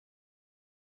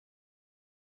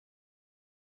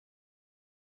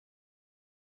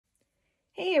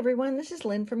Hey everyone, this is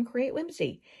Lynn from Create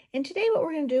Whimsy, and today what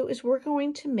we're going to do is we're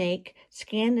going to make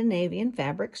Scandinavian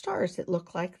fabric stars that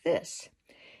look like this.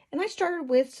 And I started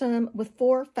with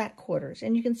 4 fat quarters,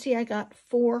 and you can see I got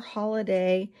 4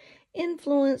 holiday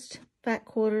influenced fat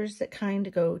quarters that kind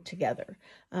of go together.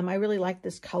 I really like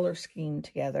this color scheme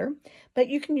together, but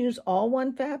you can use all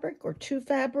 1 fabric or 2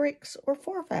 fabrics or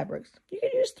 4 fabrics. You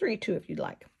can use 3 too if you'd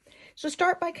like. So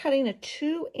start by cutting a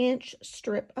 2-inch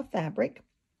strip of fabric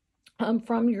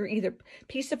from your either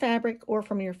piece of fabric or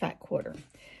from your fat quarter.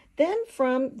 Then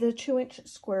from the 2-inch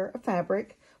square of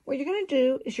fabric, what you're going to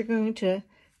do is you're going to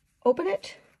open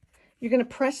it, you're going to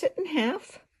press it in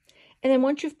half, and then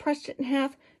once you've pressed it in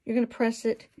half, you're going to press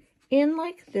it in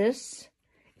like this,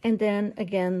 and then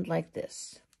again like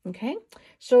this, okay?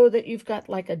 So that you've got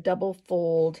like a double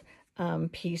fold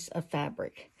piece of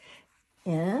fabric.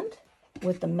 And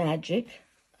with the magic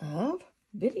of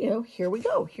video, here we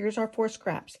go. Here's our 4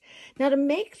 scraps. Now to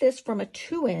make this from a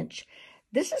 2-inch,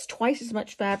 this is twice as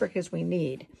much fabric as we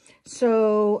need.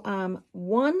 So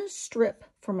 1 strip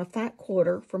from a fat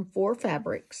quarter from 4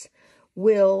 fabrics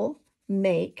will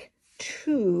make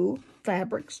 2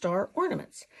 fabric star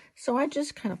ornaments. So I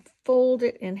just kind of fold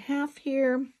it in half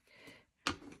here.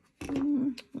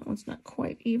 That one's not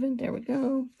quite even. There we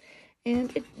go.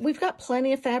 And we've got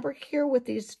plenty of fabric here with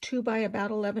these 2 by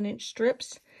about 11-inch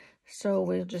strips. So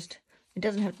we'll just, it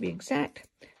doesn't have to be exact,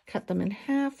 cut them in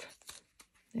half.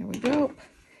 There we go.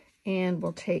 And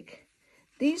we'll take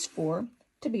these 4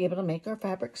 to be able to make our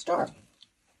fabric star.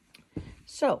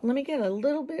 So let me get a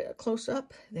little bit close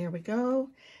up. There we go.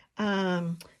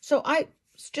 So I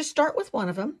just start with one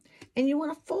of them, and you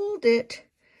want to fold it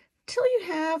till you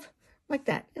have like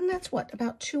that. And that's what,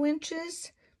 about 2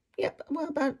 inches? Yep, well,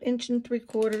 about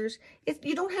 1.75 inches.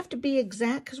 You don't have to be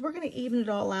exact because we're going to even it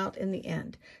all out in the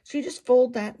end. So you just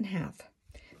fold that in half.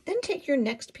 Then take your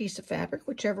next piece of fabric,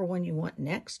 whichever one you want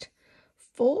next,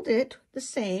 fold it the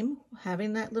same,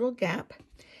 having that little gap,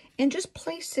 and just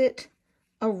place it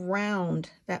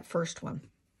around that first one,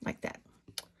 like that.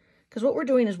 Because what we're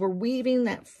doing is we're weaving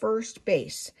that first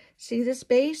base. See this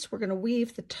base? We're going to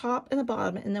weave the top and the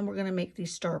bottom, and then we're going to make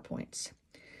these star points.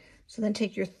 So then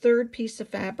take your 3rd piece of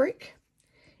fabric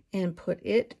and put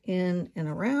it in and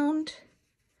around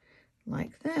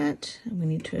like that. And we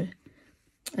need to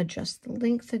adjust the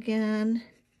length again.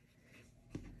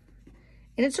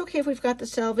 And it's okay if we've got the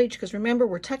selvage, because remember,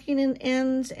 we're tucking in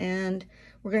ends and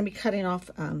we're going to be cutting off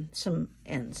some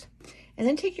ends. And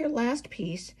then take your last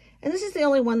piece, and this is the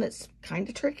only one that's kind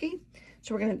of tricky.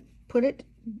 So we're going to put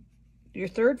your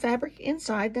 3rd fabric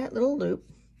inside that little loop.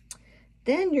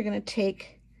 Then you're going to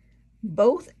take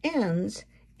both ends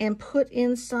and put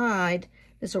inside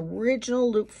this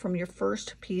original loop from your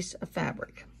first piece of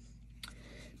fabric.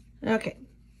 Okay,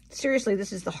 seriously,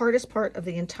 this is the hardest part of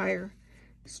the entire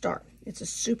star. It's a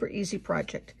super easy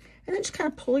project. And then just kind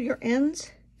of pull your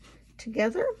ends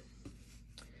together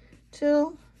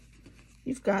till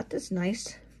you've got this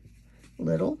nice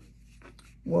little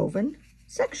woven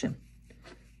section.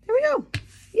 There we go.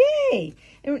 Yay!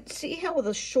 And see how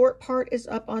the short part is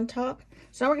up on top?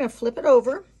 So now we're going to flip it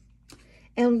over,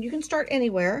 and you can start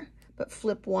anywhere, but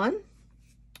flip 1,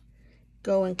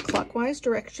 go in clockwise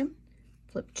direction,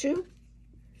 flip 2,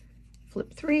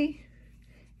 flip 3,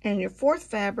 and your 4th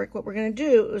fabric, what we're going to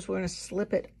do is we're going to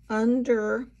slip it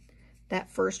under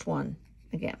that first one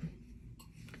again,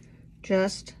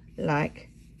 just like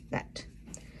that.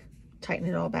 Tighten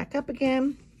it all back up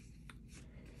again,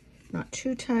 not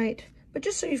too tight, but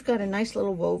just so you've got a nice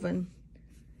little woven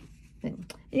thing.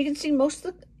 And you can see most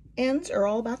of the ends are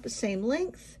all about the same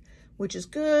length, which is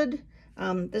good.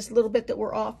 This little bit that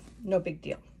we're off, no big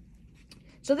deal.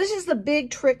 So this is the big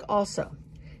trick also.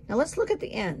 Now let's look at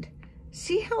the end.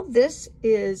 See how this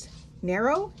is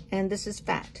narrow and this is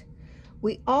fat?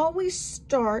 We always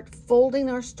start folding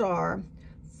our star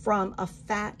from a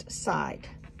fat side.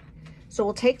 So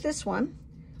we'll take this one,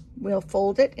 we'll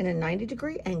fold it in a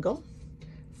 90-degree angle,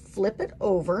 flip it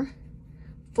over,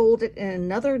 fold it in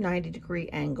another 90-degree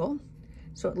angle,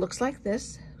 so it looks like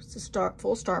this. It's a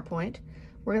full star point.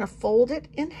 We're going to fold it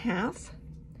in half,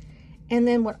 and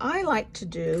then what I like to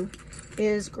do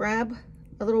is grab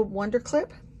a little wonder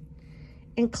clip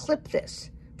and clip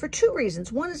this for 2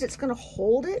 reasons. One is it's going to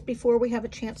hold it before we have a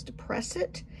chance to press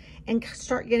it and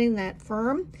start getting that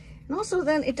firm, and also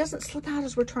then it doesn't slip out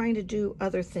as we're trying to do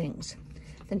other things.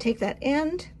 Then take that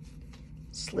end,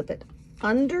 slip it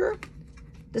under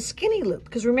the skinny loop,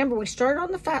 because remember, we start on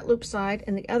the fat loop side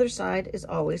and the other side is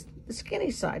always the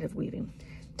skinny side of weaving.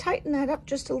 Tighten that up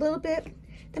just a little bit.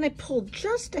 Then I pull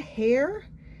just a hair,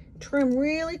 trim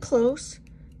really close,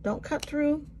 don't cut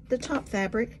through the top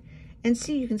fabric, And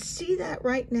see, you can see that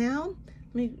right now.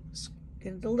 Let me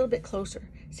get it a little bit closer.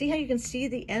 See how you can see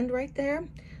the end right there?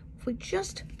 If we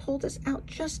just pull this out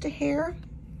just a hair,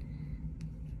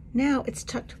 now it's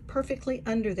tucked perfectly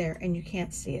under there and you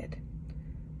can't see it.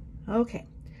 Okay,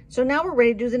 so now we're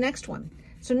ready to do the next one.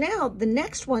 So now the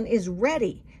next one is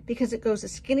ready because it goes a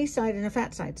skinny side and a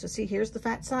fat side. So see, here's the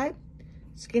fat side,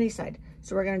 skinny side.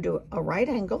 So we're gonna do a right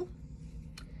angle,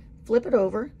 flip it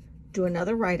over, do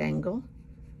another right angle,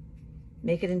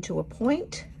 make it into a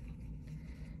point,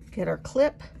 get our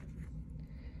clip,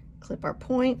 clip our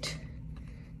point,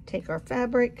 take our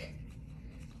fabric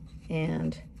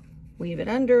and weave it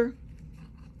under.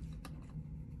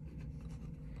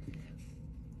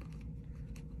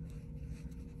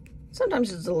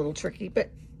 Sometimes it's a little tricky, but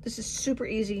this is super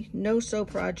easy, no sew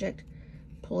project.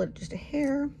 Pull it just a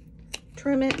hair,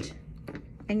 trim it,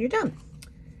 and you're done.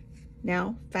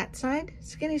 Now, fat side,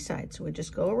 skinny side. So we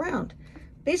just go around.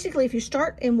 Basically, if you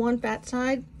start in one fat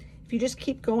side, if you just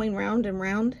keep going round and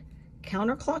round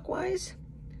counterclockwise,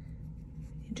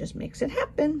 it just makes it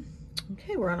happen.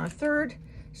 Okay, we're on our third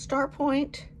star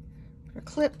point, our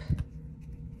clip,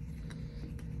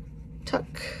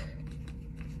 tuck,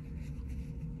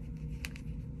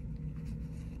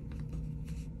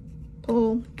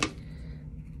 pull,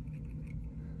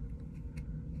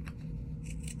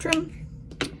 trim,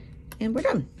 and we're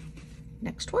done.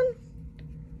 Next one.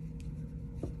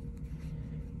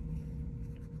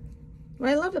 What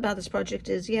I love about this project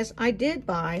is, yes, I did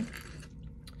buy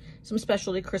some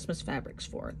specialty Christmas fabrics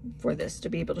for this to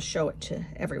be able to show it to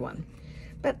everyone.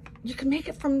 But you can make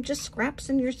it from just scraps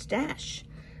in your stash.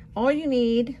 All you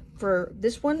need for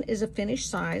this one is a finished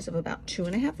size of about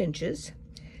 2.5 inches.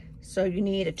 So you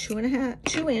need a 2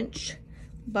 inch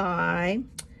by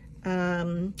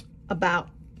about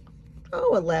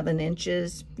 11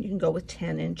 inches. You can go with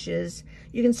 10 inches.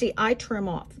 You can see I trim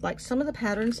off. Like some of the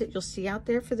patterns that you'll see out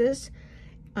there for this,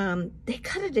 they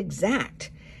cut it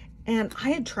exact. And I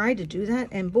had tried to do that,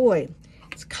 and boy,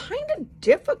 it's kind of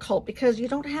difficult because you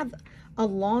don't have a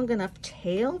long enough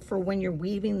tail for when you're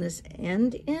weaving this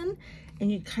end in,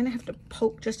 and you kind of have to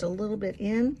poke just a little bit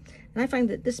in. And I find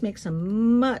that this makes a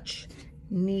much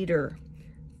neater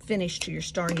finish to your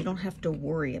star, and you don't have to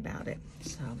worry about it.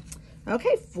 So,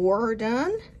 okay, 4 are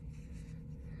done.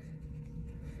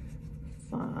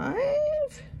 5.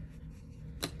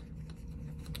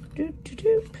 Doop, doop,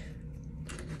 doop.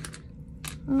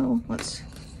 Oh, I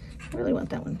really want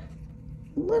that one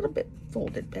a little bit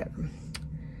folded better.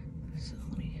 So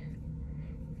let me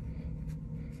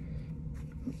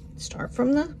start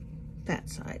from the fat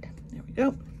side. There we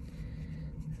go.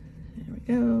 There we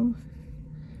go.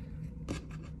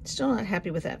 Still not happy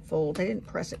with that fold. I didn't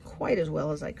press it quite as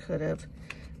well as I could have.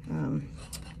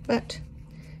 But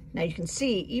now you can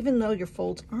see, even though your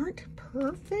folds aren't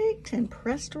perfect and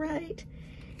pressed right,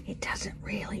 it doesn't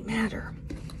really matter.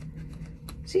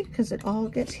 See, because it all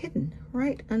gets hidden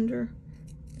right under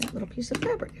that little piece of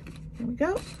fabric. There we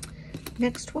go.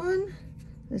 Next one,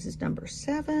 this is number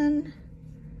 7.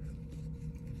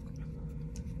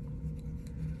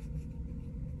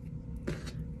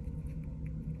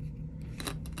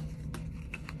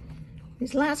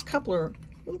 These last couple are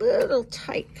a little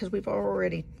tight because we've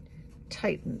already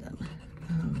tightened them.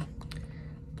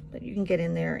 But you can get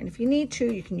in there, and if you need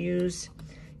to, you can use,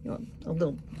 you know, a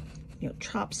little,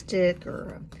 chopstick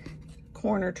or a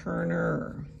corner turner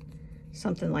or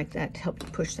something like that to help you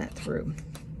push that through.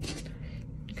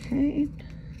 Okay.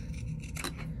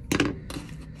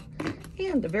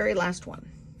 And the very last one.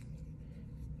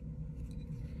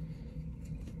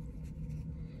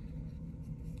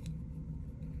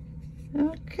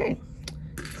 Okay,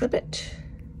 clip it,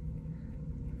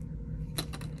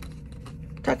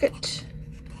 tuck it,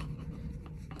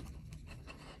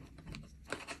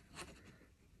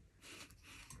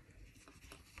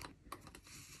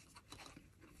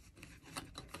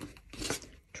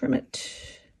 trim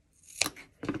it.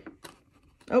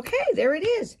 Okay, there it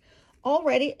is, all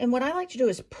ready. And what I like to do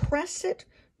is press it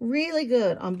really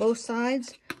good on both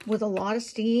sides with a lot of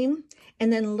steam,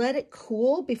 and then let it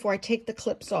cool before I take the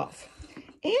clips off.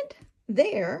 And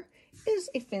there is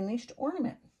a finished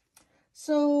ornament.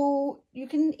 So you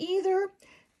can either,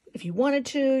 if you wanted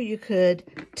to, you could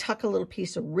tuck a little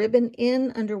piece of ribbon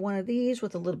in under one of these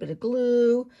with a little bit of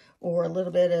glue or a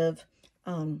little bit of,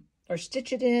 or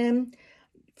stitch it in.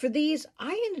 For these,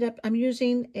 I'm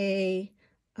using a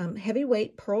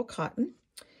heavyweight pearl cotton.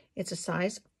 It's a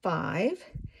size 5,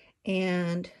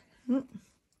 and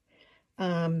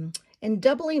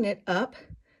doubling it up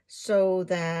so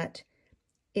that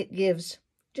it gives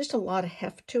just a lot of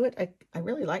heft to it. I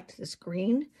really liked this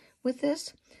green with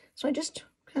this. So I just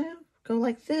kind of go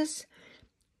like this,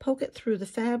 poke it through the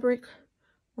fabric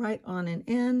right on an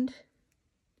end.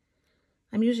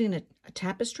 I'm using a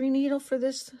tapestry needle for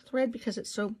this thread because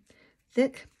it's so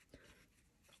thick.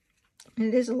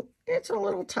 And it's a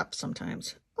little tough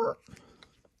sometimes.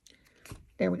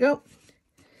 There we go.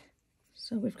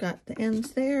 So we've got the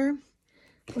ends there.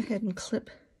 Go ahead and clip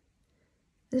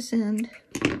this end.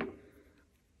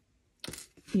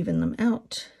 Even them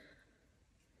out.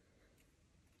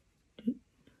 There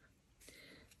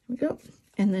we go.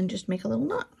 And then just make a little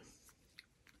knot.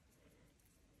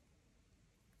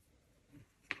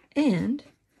 And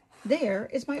there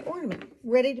is my ornament,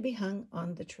 ready to be hung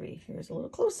on the tree. Here's a little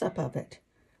close-up of it.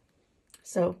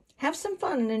 So have some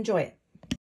fun and enjoy it.